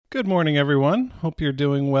Good morning, everyone. Hope you're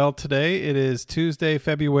doing well today. It is Tuesday,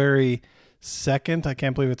 February 2nd. I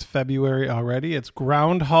can't believe it's February already. It's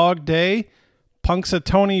Groundhog Day.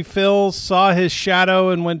 Punxsutawney Phil saw his shadow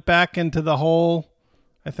and went back into the hole.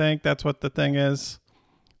 I think that's what the thing is.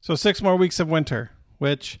 So 6 more weeks of winter,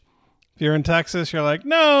 which if you're in Texas, you're like,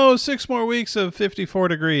 no, 6 more weeks of 54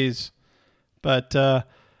 degrees. But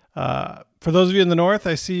for those of you in the north,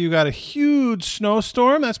 I see you got a huge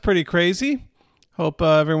snowstorm. That's pretty crazy. Hope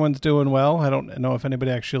everyone's doing well. I don't know if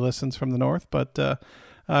anybody actually listens from the north, but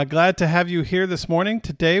glad to have you here this morning.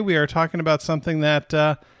 Today we are talking about something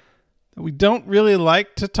that we don't really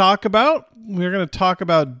like to talk about. We're going to talk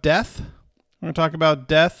about death. We're going to talk about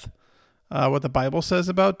death, what the Bible says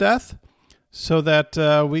about death, so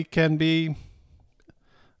that we can be,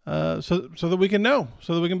 so that we can know,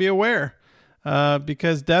 so that we can be aware,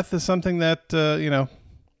 because death is something that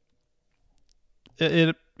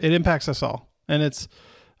it impacts us all. And it's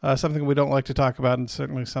something we don't like to talk about, and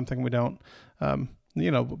certainly something we don't,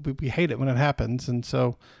 we hate it when it happens. And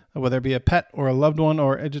so whether it be a pet or a loved one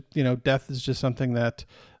or, death is just something that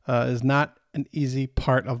is not an easy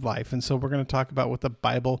part of life. And so we're going to talk about what the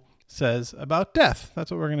Bible says about death.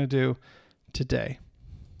 That's what we're going to do today.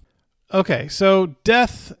 Okay, so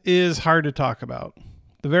death is hard to talk about.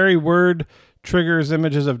 The very word triggers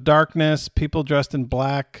images of darkness, people dressed in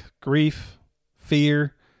black, grief,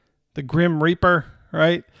 fear, the Grim Reaper,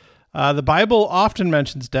 right? The Bible often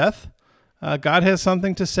mentions death. God has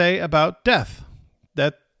something to say about death.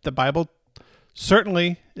 That the Bible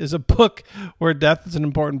certainly is a book where death is an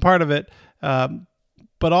important part of it.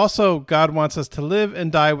 But also God wants us to live and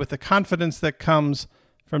die with the confidence that comes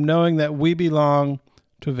from knowing that we belong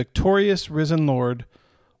to a victorious risen Lord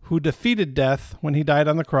who defeated death when he died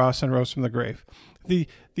on the cross and rose from the grave. The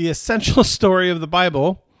essential story of the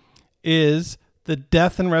Bible is the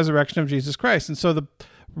death and resurrection of Jesus Christ. And so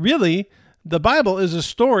the Bible is a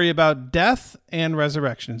story about death and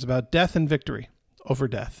resurrection. It's about death and victory over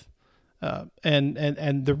death.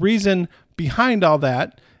 And the reason behind all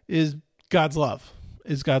that is God's love,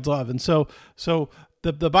 And so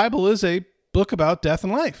the Bible is a book about death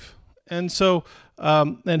and life. And so,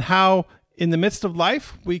 and how in the midst of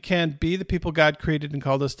life, we can be the people God created and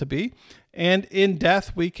called us to be. And in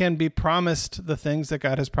death, we can be promised the things that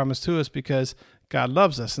God has promised to us because God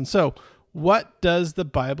loves us. And so what does the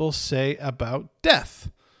Bible say about death?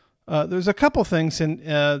 There's a couple things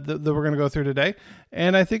that we're going to go through today.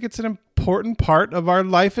 And I think it's an important part of our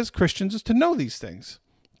life as Christians is to know these things,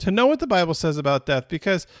 to know what the Bible says about death,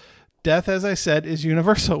 because death, as I said, is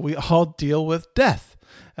universal. We all deal with death.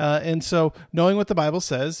 And so knowing what the Bible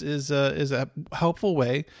says is a helpful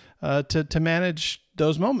way to manage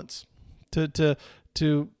those moments, to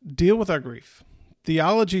deal with our grief.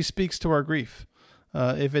 Theology speaks to our grief.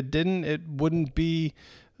 If it didn't, it wouldn't be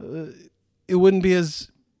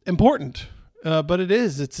as important. But it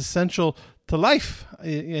is. It's essential to life.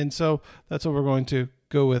 And so that's what we're going to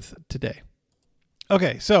go with today.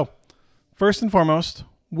 Okay, so first and foremost,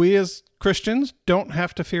 we as Christians don't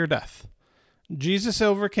have to fear death. Jesus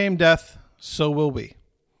overcame death, so will we.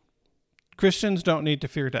 Christians don't need to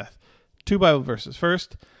fear death. 2 Bible verses.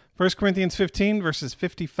 First, 1 Corinthians 15, verses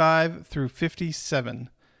 55 through 57.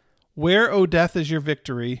 Where, O death, is your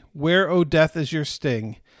victory? Where, O death, is your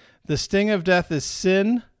sting? The sting of death is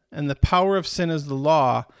sin, and the power of sin is the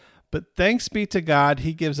law. But thanks be to God,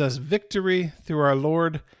 he gives us victory through our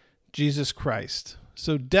Lord Jesus Christ.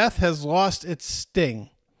 So death has lost its sting.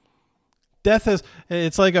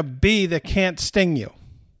 It's like a bee that can't sting you.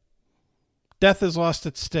 Death has lost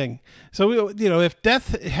its sting. So, if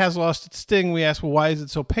death has lost its sting, we ask, well, why is it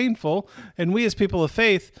so painful? And we as people of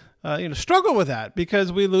faith, struggle with that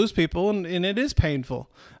because we lose people and it is painful.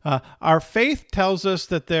 Our faith tells us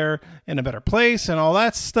that they're in a better place and all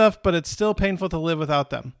that stuff, but it's still painful to live without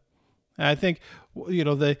them. And I think,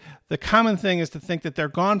 the common thing is to think that they're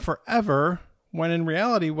gone forever, when in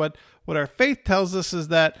reality, what our faith tells us is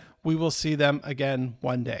that we will see them again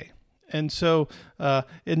one day. And so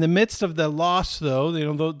in the midst of the loss, though,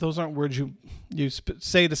 those aren't words you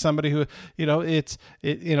say to somebody who,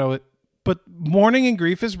 but mourning and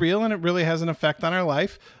grief is real and it really has an effect on our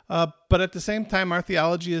life. But at the same time, our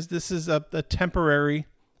theology is this is a temporary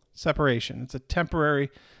separation. It's a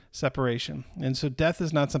temporary separation. And so death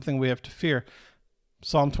is not something we have to fear.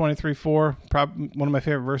 Psalm 23:4, probably one of my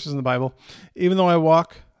favorite verses in the Bible. Even though I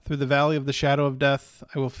walk through the valley of the shadow of death,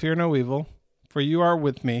 I will fear no evil, for you are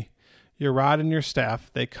with me. Your rod and your staff,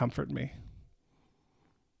 they comfort me.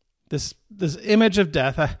 This image of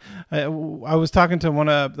death. I was talking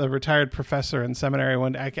to the retired professor in seminary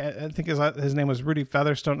I think his name was Rudy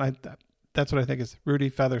Featherstone. That's what I think is Rudy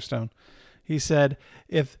Featherstone. He said,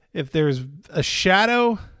 if there's a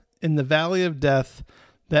shadow in the valley of death,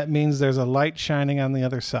 that means there's a light shining on the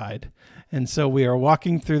other side. And so we are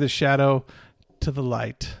walking through the shadow to the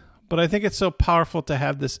light. But I think it's so powerful to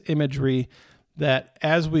have this imagery that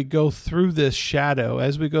as we go through this shadow,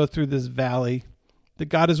 as we go through this valley, that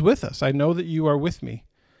God is with us. I know that you are with me.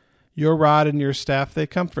 Your rod and your staff, they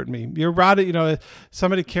comfort me. Your rod,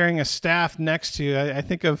 somebody carrying a staff next to you. I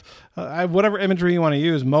think of whatever imagery you want to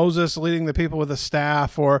use. Moses leading the people with a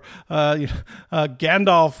staff, or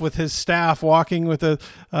Gandalf with his staff walking with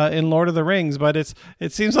in Lord of the Rings. But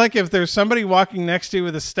it seems like if there's somebody walking next to you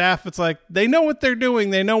with a staff, it's like they know what they're doing.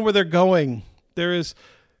 They know where they're going. There is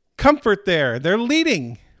comfort there. They're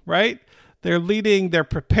leading, right? They're leading. They're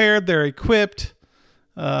prepared. They're equipped.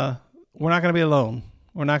 We're not going to be alone.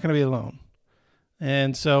 We're not going to be alone.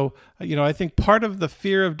 And so, I think part of the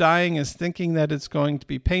fear of dying is thinking that it's going to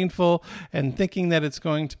be painful and thinking that it's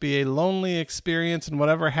going to be a lonely experience, and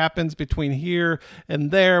whatever happens between here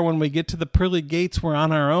and there, when we get to the pearly gates, we're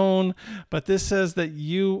on our own. But this says that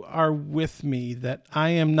you are with me, that I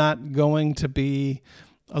am not going to be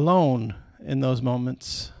alone in those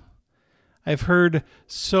moments. I've heard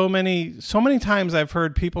so many times I've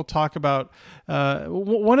heard people talk about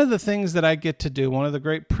one of the things that I get to do, one of the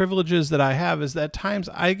great privileges that I have, is that at times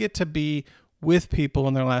I get to be with people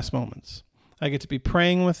in their last moments. I get to be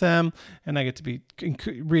praying with them, and I get to be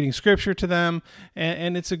reading scripture to them,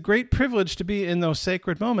 and it's a great privilege to be in those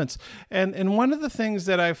sacred moments. And one of the things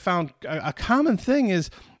that I've found a common thing is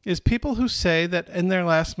people who say that in their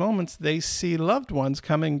last moments they see loved ones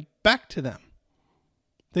coming back to them.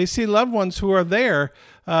 They see loved ones who are there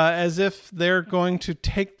as if they're going to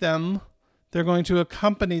take them, they're going to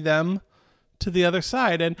accompany them to the other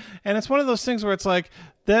side. And it's one of those things where it's like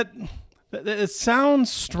that it sounds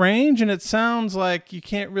strange and it sounds like you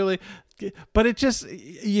can't really, but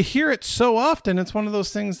you hear it so often. It's one of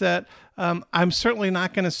those things that I'm certainly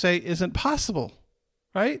not going to say isn't possible,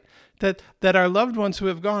 right? That our loved ones who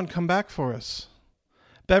have gone come back for us.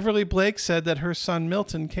 Beverly Blake said that her son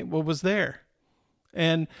Milton was there.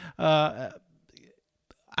 And I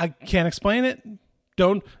can't explain it.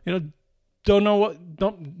 Don't know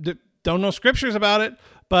scriptures about it.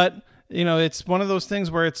 But it's one of those things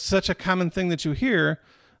where it's such a common thing that you hear.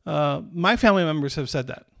 My family members have said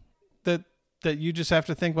that you just have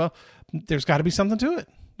to think, well, there's got to be something to it.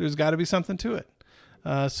 There's got to be something to it.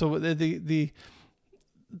 So the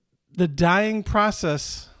dying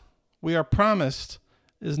process we are promised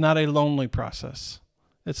is not a lonely process.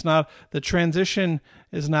 It's not, the transition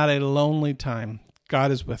is not a lonely time.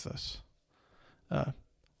 God is with us.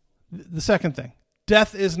 The second thing,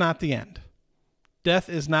 death is not the end. Death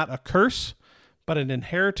is not a curse, but an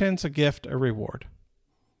inheritance, a gift, a reward.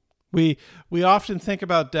 We often think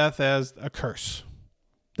about death as a curse.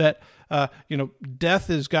 That,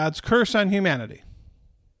 death is God's curse on humanity.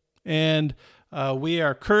 And we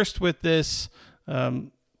are cursed with this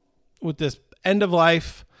end of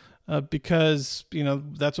life, because,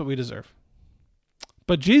 that's what we deserve.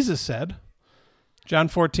 But Jesus said, John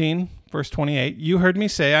 14, verse 28, "You heard me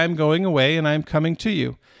say, I am going away and I am coming to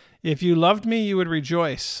you. If you loved me, you would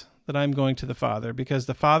rejoice that I am going to the Father, because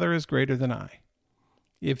the Father is greater than I.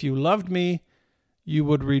 If you loved me, you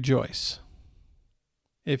would rejoice."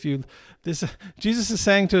 Jesus is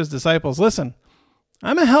saying to his disciples, listen,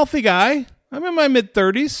 I'm a healthy guy. I'm in my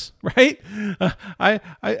mid-30s, right? I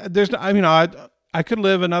could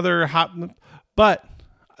live another but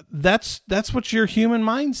that's what your human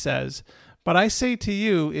mind says. But I say to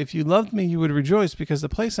you, if you loved me, you would rejoice, because the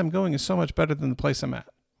place I'm going is so much better than the place I'm at.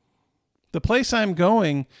 The place I'm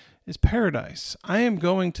going is paradise. I am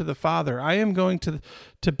going to the Father. I am going to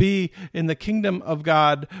be in the kingdom of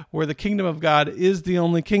God, where the kingdom of God is the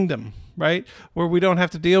only kingdom, right? Where we don't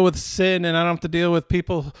have to deal with sin, and I don't have to deal with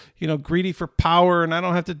people, greedy for power, and I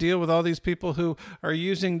don't have to deal with all these people who are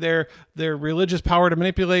using their religious power to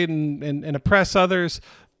manipulate and oppress others.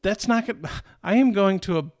 That's not good. I am going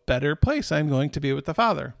to a better place. I'm going to be with the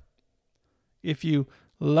Father. If you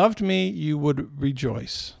loved me, you would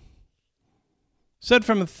rejoice. Said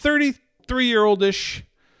from a 33-year-old-ish,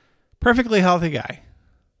 perfectly healthy guy.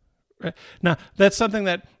 Right? Now, that's something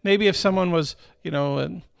that maybe if someone was,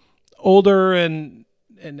 older and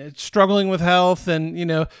struggling with health, and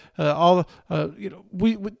that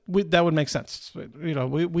would make sense.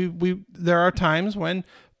 There are times when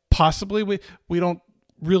possibly we don't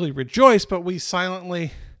really rejoice, but we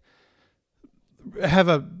silently have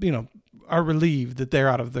are relieved that they're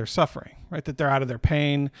out of their suffering, right? That they're out of their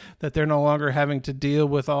pain, that they're no longer having to deal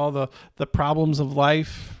with all the problems of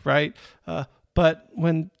life, right? But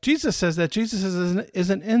when Jesus says that, Jesus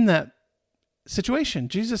isn't in that situation.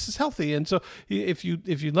 Jesus is healthy. And so if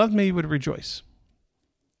you loved me, you would rejoice.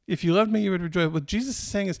 If you loved me, you would rejoice. What Jesus is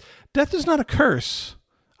saying is death is not a curse.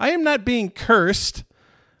 I am not being cursed.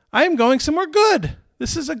 I am going somewhere good.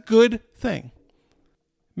 This is a good thing.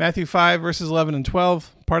 Matthew 5, verses 11 and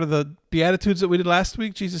 12, part of the Beatitudes that we did last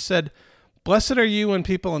week, Jesus said, "Blessed are you when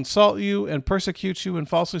people insult you and persecute you and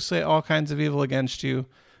falsely say all kinds of evil against you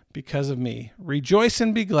because of me. Rejoice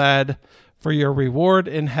and be glad, for your reward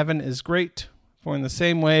in heaven is great. For in the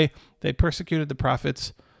same way they persecuted the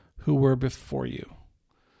prophets who were before you."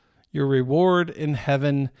 Your reward in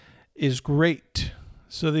heaven is great.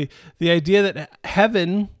 So the idea that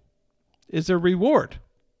heaven is a reward,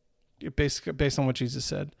 based on what Jesus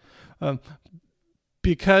said,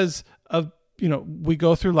 because of we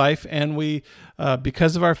go through life and we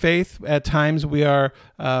because of our faith, at times we are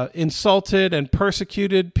insulted and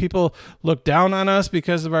persecuted. People look down on us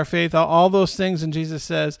because of our faith. All those things, and Jesus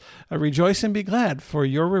says, "Rejoice and be glad, for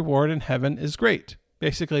your reward in heaven is great."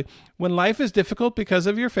 Basically, when life is difficult because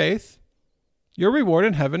of your faith, your reward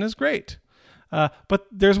in heaven is great. But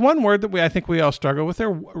there's one word that I think we all struggle with there.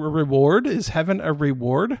 Reward. Is heaven a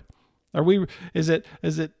reward? Is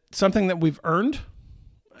it something that we've earned?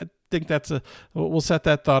 I think we'll set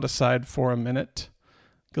that thought aside for a minute.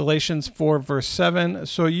 Galatians 4, verse 7.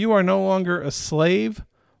 "So you are no longer a slave,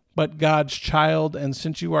 but God's child. And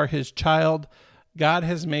since you are his child, God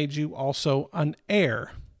has made you also an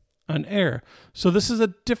heir." An heir. So this is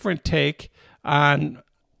a different take on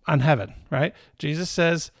heaven, right? Jesus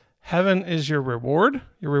says, heaven is your reward.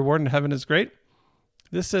 Your reward in heaven is great.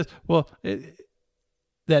 This says,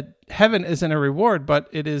 that heaven isn't a reward, but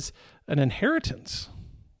it is an inheritance.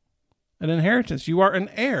 An inheritance. You are an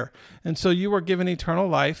heir. And so you are given eternal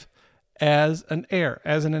life as an heir,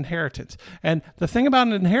 as an inheritance. And the thing about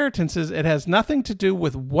an inheritance is it has nothing to do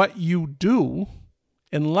with what you do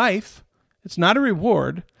in life. It's not a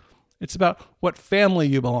reward. It's about what family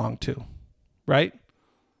you belong to, right?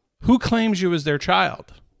 Who claims you as their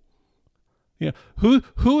child?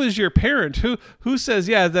 Who is your parent? Who says,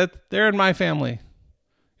 yeah, that they're in my family?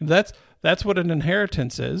 That's what an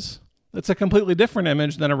inheritance is. It's a completely different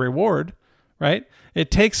image than a reward, right?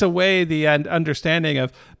 It takes away the understanding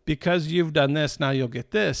of because you've done this, now you'll get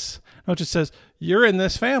this. No, it just says you're in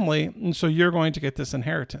this family, and so you're going to get this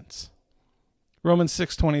inheritance. Romans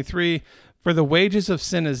 6:23, "For the wages of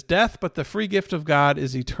sin is death, but the free gift of God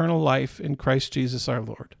is eternal life in Christ Jesus our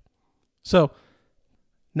Lord." So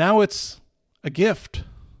now it's a gift.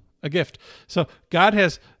 A gift. So God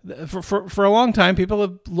has, for a long time, people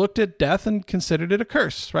have looked at death and considered it a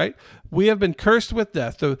curse, right? We have been cursed with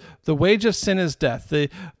death. The wage of sin is death. The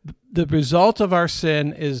result of our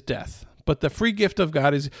sin is death. But the free gift of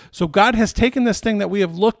God is, so God has taken this thing that we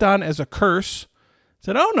have looked on as a curse,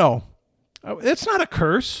 said, oh no, it's not a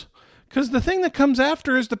curse, because the thing that comes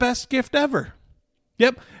after is the best gift ever.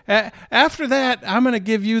 Yep. After that, I'm going to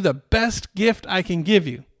give you the best gift I can give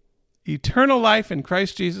you. Eternal life in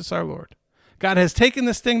Christ Jesus our Lord. God has taken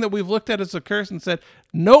this thing that we've looked at as a curse and said,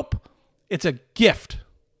 nope, it's a gift.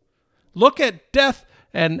 Look at death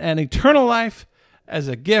and eternal life as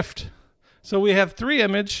a gift. So we have three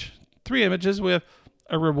images. We have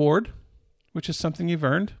a reward, which is something you've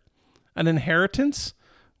earned, an inheritance,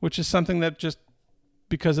 which is something that just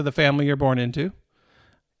because of the family you're born into,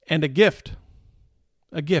 and a gift,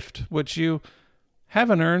 which you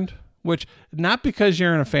haven't earned, which not because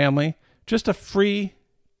you're in a family, just a free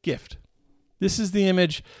gift. This is the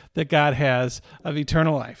image that God has of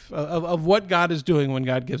eternal life, of what God is doing when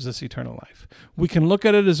God gives us eternal life. We can look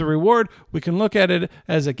at it as a reward. We can look at it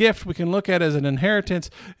as a gift. We can look at it as an inheritance.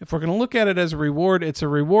 If we're going to look at it as a reward, it's a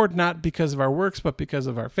reward not because of our works, but because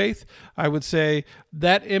of our faith. I would say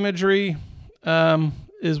that imagery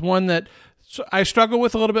is one that I struggle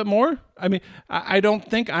with a little bit more. I mean, I don't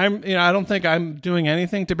think I'm doing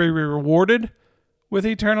anything to be rewarded with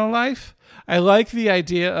eternal life. I like the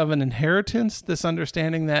idea of an inheritance, this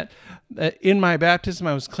understanding that in my baptism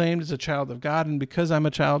I was claimed as a child of God, and because I'm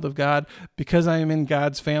a child of God, because I am in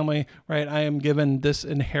God's family, right, I am given this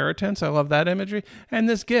inheritance. I love that imagery. And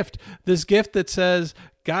this gift that says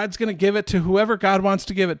God's going to give it to whoever God wants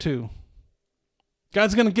to give it to.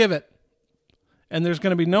 God's going to give it. And there's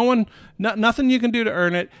going to be nothing you can do to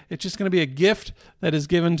earn it. It's just going to be a gift that is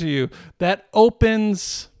given to you. That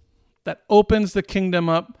opens the kingdom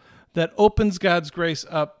up. That opens God's grace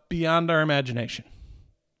up beyond our imagination.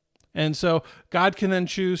 And so God can then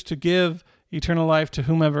choose to give eternal life to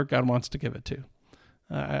whomever God wants to give it to.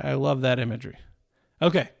 I love that imagery.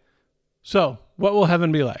 Okay, so what will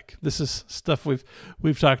heaven be like? This is stuff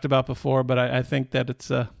we've talked about before, but I think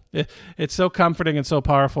that It's so comforting and so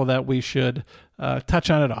powerful that we should touch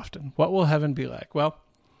on it often. What will heaven be like? Well,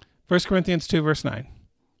 1 Corinthians 2, verse 9.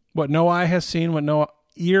 What no eye has seen, what no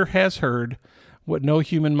ear has heard, what no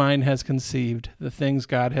human mind has conceived, the things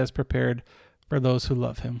God has prepared for those who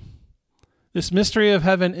love him. This mystery of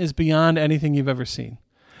heaven is beyond anything you've ever seen.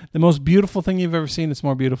 The most beautiful thing you've ever seen is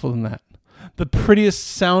more beautiful than that. The prettiest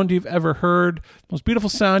sound you've ever heard, the most beautiful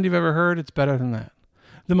sound you've ever heard, it's better than that.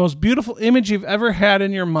 The most beautiful image you've ever had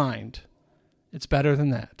in your mind, it's better than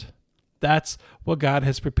that. That's what God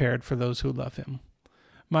has prepared for those who love him.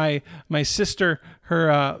 My sister,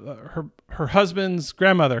 her husband's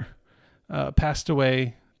grandmother passed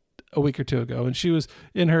away a week or two ago, and she was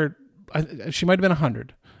in her, she might have been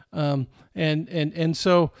 100. And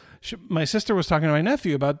so my sister was talking to my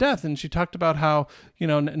nephew about death, and she talked about how,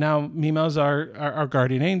 now Mima's our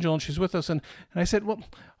guardian angel, and she's with us. And I said, well,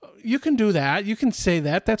 you can do that. You can say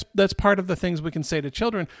that. That's part of the things we can say to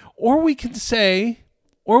children. Or we can say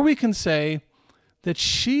that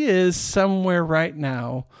she is somewhere right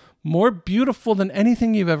now more beautiful than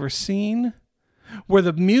anything you've ever seen, where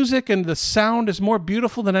the music and the sound is more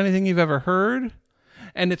beautiful than anything you've ever heard,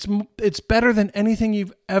 and it's better than anything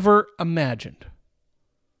you've ever imagined.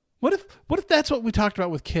 What if that's what we talked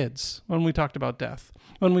about with kids when we talked about death,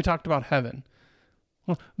 when we talked about heaven?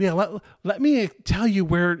 Well, yeah, let me tell you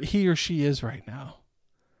where he or she is right now.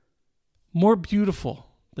 More beautiful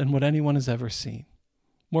than what anyone has ever seen.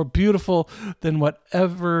 More beautiful than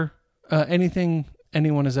whatever anything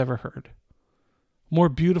anyone has ever heard. More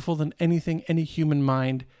beautiful than anything any human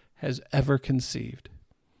mind has ever conceived.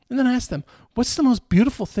 And then ask them, what's the most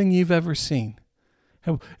beautiful thing you've ever seen?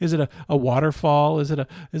 Is it a waterfall? Is it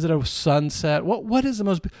a sunset? What is the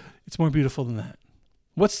most? It's more beautiful than that.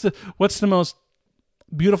 What's the most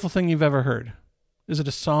beautiful thing you've ever heard? Is it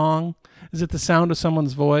a song? Is it the sound of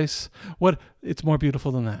someone's voice? It's more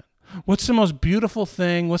beautiful than that. What's the most beautiful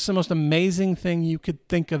thing? What's the most amazing thing you could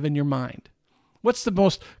think of in your mind? What's the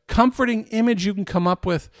most comforting image you can come up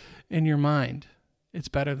with in your mind? It's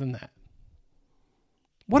better than that.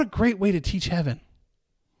 What a great way to teach heaven.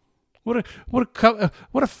 What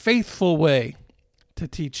a faithful way to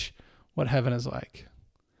teach what heaven is like.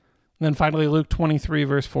 And then finally, Luke 23,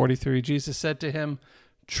 verse 43, Jesus said to him,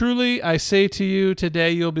 "Truly I say to you,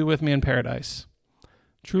 today you'll be with me in paradise."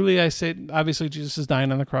 Truly I say, obviously Jesus is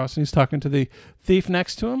dying on the cross, and he's talking to the thief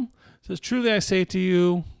next to him. He says, "Truly I say to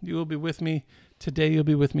you, you will be with me. Today you'll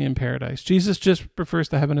be with me in paradise." Jesus just refers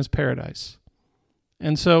to heaven as paradise.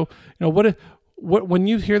 And so, when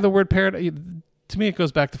you hear the word paradise, to me it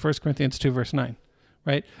goes back to 1 Corinthians 2, verse 9,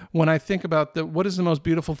 right? When I think about what is the most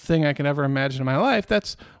beautiful thing I can ever imagine in my life,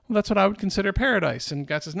 that's what I would consider paradise. And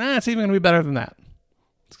God says, it's even going to be better than that.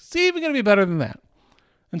 It's even going to be better than that.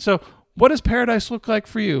 And so, what does paradise look like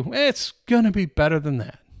for you? It's going to be better than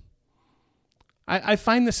that. I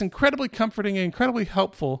find this incredibly comforting and incredibly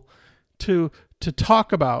helpful to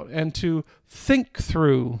talk about and to think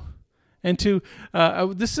through. And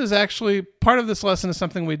this is actually, part of this lesson is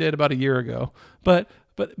something we did about a year ago, but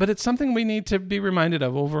it's something we need to be reminded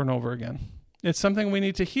of over and over again. It's something we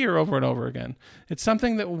need to hear over and over again. It's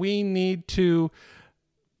something that we need to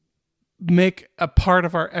make a part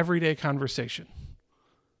of our everyday conversation.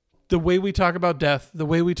 The way we talk about death, the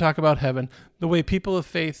way we talk about heaven, the way people of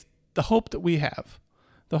faith, the hope that we have,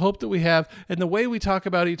 and the way we talk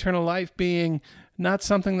about eternal life being not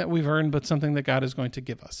something that we've earned, but something that God is going to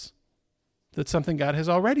give us. That's something God has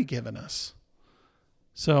already given us.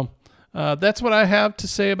 So that's what I have to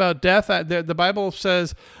say about death. The Bible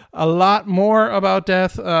says a lot more about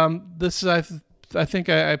death. I think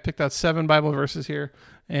I picked out 7 Bible verses here,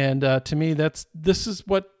 and to me, this is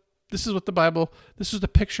the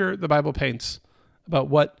picture the Bible paints about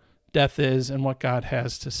what death is and what God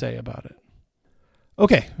has to say about it.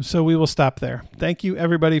 Okay, so we will stop there. Thank you,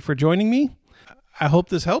 everybody, for joining me. I hope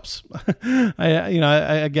this helps.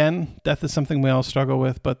 Again, death is something we all struggle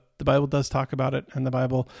with, but the Bible does talk about it, and the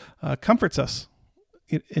Bible comforts us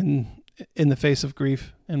in the face of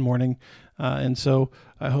grief and mourning. And so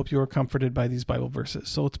I hope you are comforted by these Bible verses.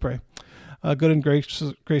 So let's pray. Good and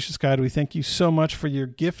gracious God, we thank you so much for your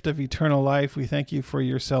gift of eternal life. We thank you for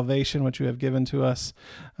your salvation, which you have given to us.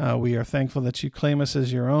 We are thankful that you claim us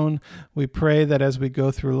as your own. We pray that as we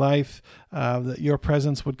go through life, that your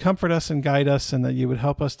presence would comfort us and guide us, and that you would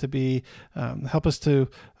help us to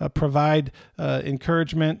provide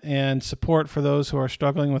encouragement and support for those who are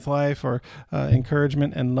struggling with life, or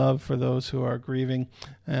encouragement and love for those who are grieving.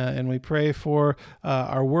 And we pray for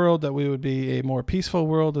our world, that we would be a more peaceful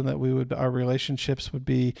world, and that our relationships would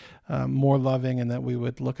be more loving, and that we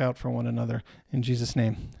would look out for one another. In Jesus'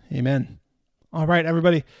 name, amen. All right,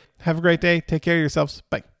 everybody, have a great day. Take care of yourselves.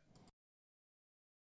 Bye.